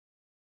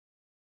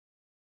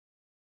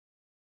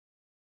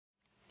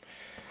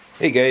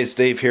Hey guys,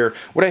 Dave here.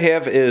 What I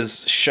have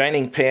is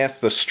Shining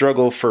Path, The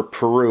Struggle for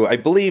Peru. I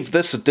believe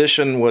this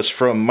edition was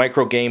from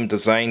Microgame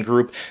Design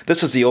Group.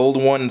 This is the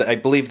old one. I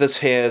believe this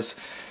has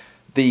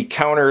the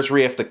counters where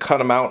you have to cut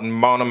them out and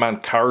mount them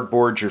on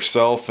cardboard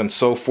yourself and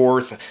so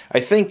forth.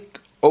 I think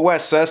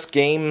OSS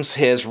Games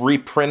has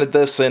reprinted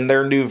this and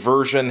their new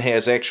version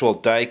has actual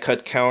die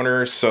cut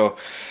counters. So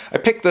I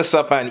picked this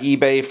up on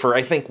eBay for,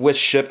 I think with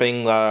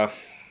shipping,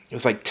 it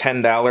was like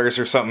 $10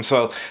 or something,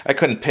 so I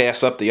couldn't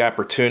pass up the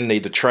opportunity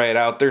to try it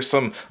out. There's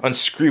some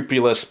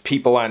unscrupulous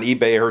people on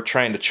eBay who are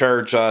trying to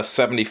charge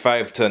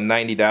 $75 to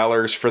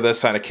 $90 for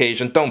this on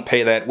occasion. Don't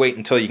pay that. Wait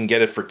until you can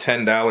get it for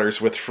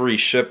 $10 with free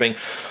shipping.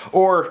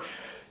 Or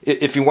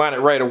if you want it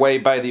right away,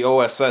 buy the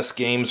OSS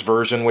Games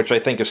version, which I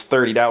think is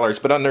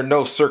 $30. But under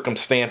no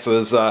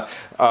circumstances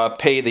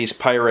pay these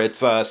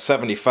pirates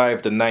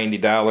 $75 to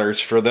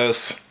 $90 for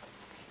this.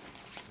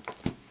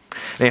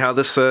 Anyhow,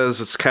 this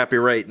says it's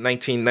copyright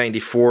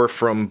 1994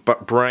 from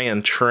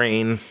Brian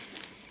Train.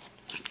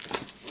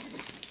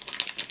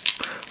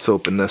 Let's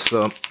open this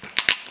up.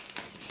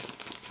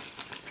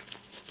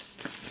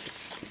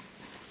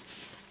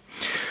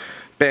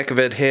 Back of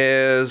it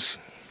has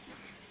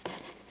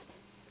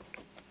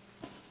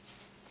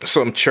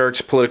some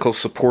charts, political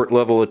support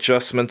level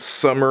adjustments,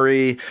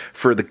 summary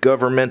for the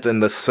government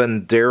and the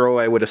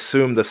Sendero. I would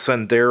assume the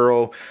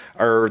Sendero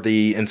are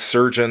the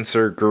insurgents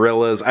or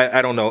guerrillas.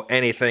 I don't know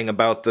anything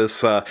about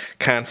this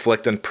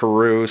conflict in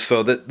Peru,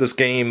 so this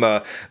game,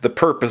 the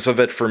purpose of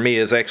it for me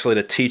is actually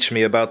to teach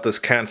me about this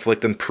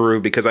conflict in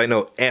Peru because I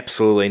know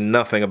absolutely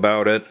nothing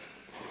about it.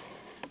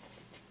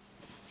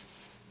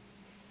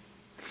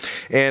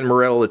 And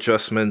morale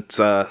adjustment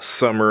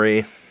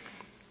summary.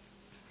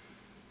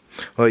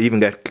 Well, even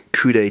got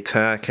coup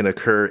d'etat can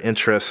occur.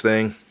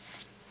 Interesting.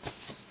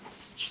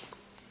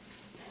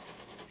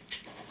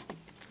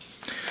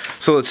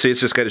 So let's see, it's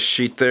just got a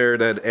sheet there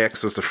that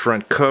acts as the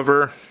front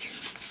cover.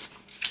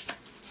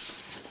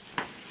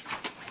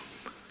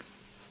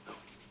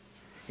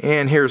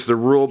 And here's the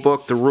rule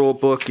book. The rule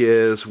book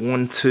is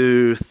 1,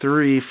 2,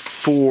 3,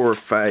 4,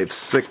 5,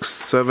 6,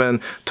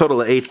 7,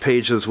 total of 8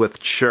 pages with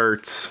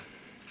charts.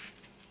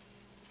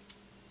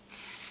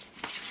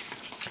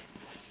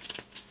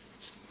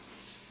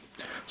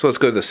 So let's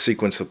go to the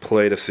sequence of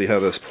play to see how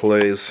this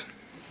plays.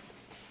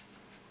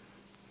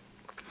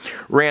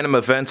 Random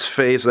events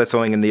phase, that's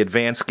only in the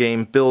advanced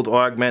game. Build,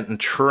 augment, and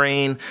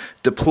train.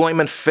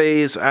 Deployment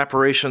phase,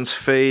 operations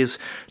phase.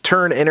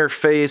 Turn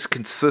interface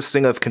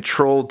consisting of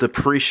control,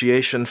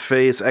 depreciation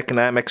phase,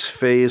 economics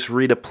phase,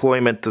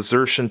 redeployment,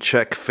 desertion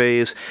check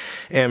phase,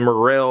 and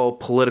morale,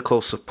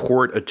 political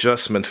support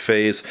adjustment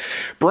phase.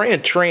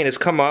 Brian Train has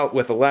come out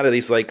with a lot of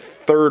these like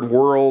third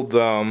world,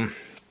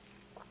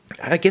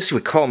 I guess you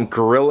would call them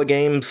guerrilla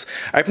games.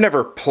 I've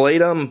never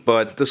played them,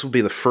 but this will be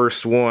the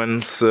first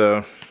one,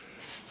 so.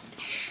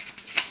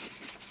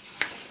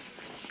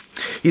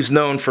 He's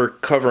known for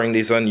covering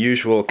these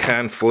unusual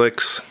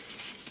conflicts.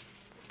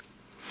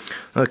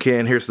 Okay,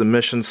 and here's the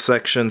mission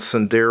section.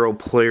 Sendero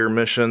player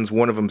missions.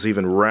 One of them's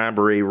even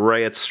robbery,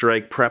 riot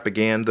strike,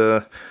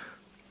 propaganda.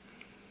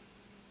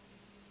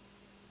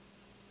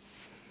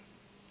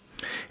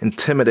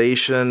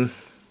 Intimidation.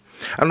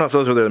 I don't know if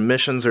those are the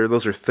missions or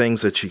those are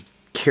things that you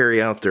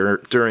carry out there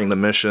during the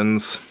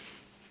missions.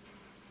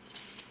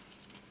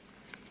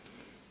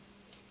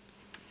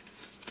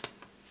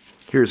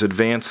 Here's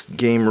advanced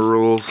game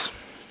rules.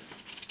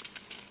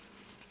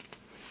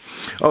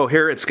 Oh,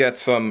 here it's got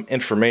some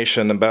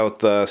information about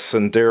the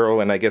Sendero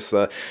and I guess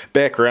the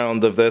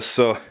background of this.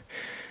 So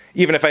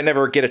even if I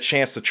never get a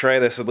chance to try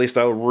this, at least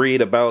I'll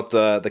read about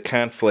the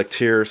conflict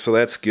here. So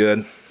that's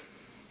good.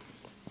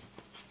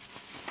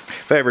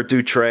 If I ever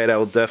do try it, I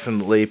will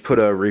definitely put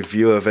a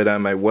review of it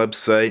on my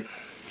website.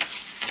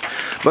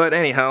 But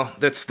anyhow,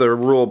 that's the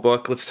rule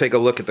book. Let's take a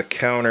look at the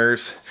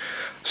counters.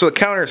 So the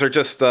counters are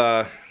just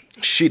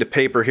sheet of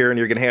paper here, and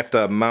you're going to have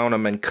to mount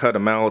them and cut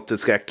them out.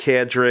 It's got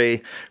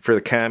cadre for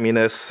the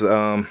communists.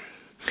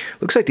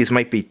 Looks like these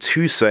might be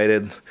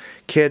two-sided.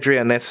 Cadre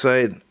on that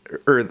side,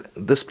 or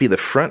this be the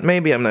front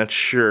maybe? I'm not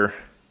sure.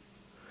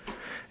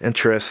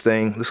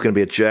 Interesting. This is going to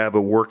be a job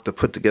of work to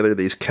put together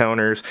these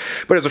counters.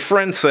 But as a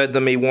friend said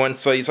to me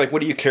once, he's like,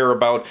 what do you care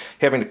about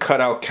having to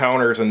cut out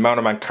counters and mount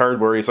them on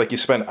cardboard? He's like, you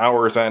spend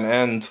hours on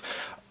end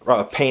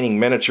painting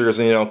miniatures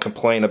and you don't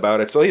complain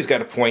about it. So he's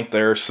got a point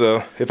there.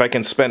 So if I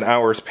can spend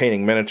hours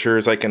painting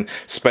miniatures, I can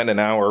spend an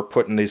hour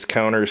putting these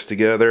counters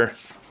together.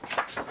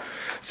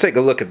 Let's take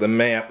a look at the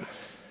map.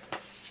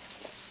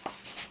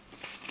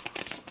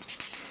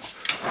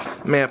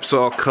 Map's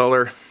all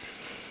color.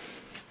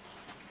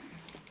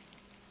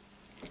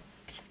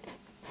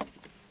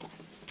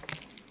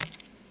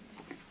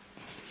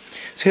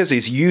 It has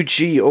these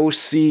UG,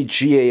 OC,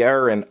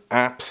 GAR, and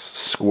OPS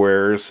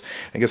squares.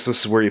 I guess this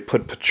is where you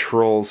put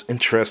patrols.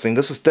 Interesting.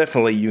 This is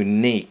definitely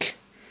unique.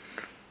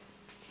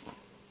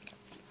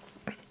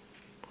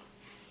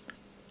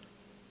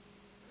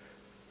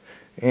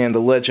 And the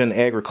legend,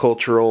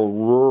 agricultural,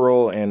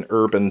 rural, and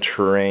urban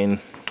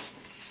terrain.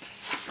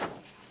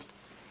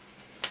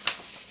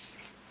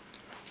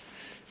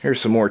 Here's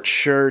some more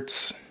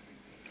charts.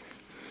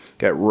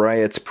 Got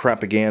riots,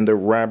 propaganda,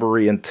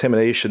 robbery,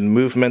 intimidation,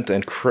 movement,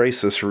 and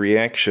crisis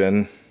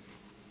reaction.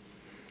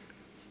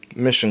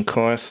 Mission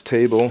cost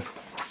table.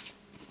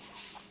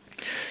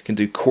 Can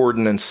do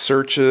coordinate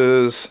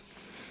searches,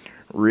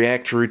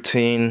 react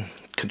routine,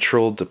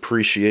 controlled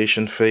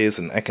depreciation phase,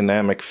 and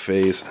economic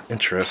phase.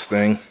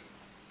 Interesting.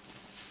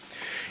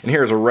 And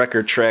here's a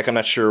record track. I'm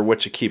not sure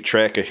what you keep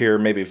track of here.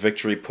 Maybe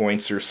victory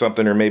points or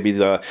something, or maybe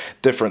the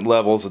different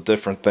levels of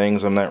different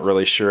things. I'm not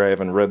really sure. I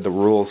haven't read the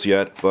rules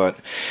yet. But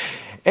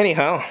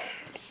anyhow,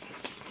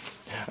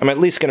 I'm at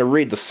least going to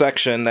read the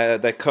section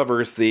that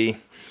covers the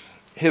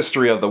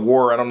history of the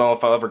war. I don't know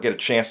if I'll ever get a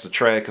chance to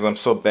try it because I'm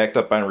so backed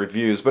up on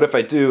reviews. But if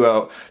I do,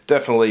 I'll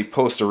definitely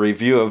post a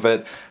review of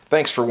it.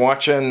 Thanks for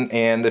watching,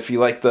 and if you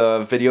liked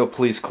the video,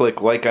 please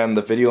click like on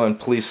the video and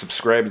please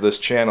subscribe to this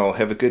channel.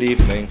 Have a good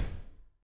evening.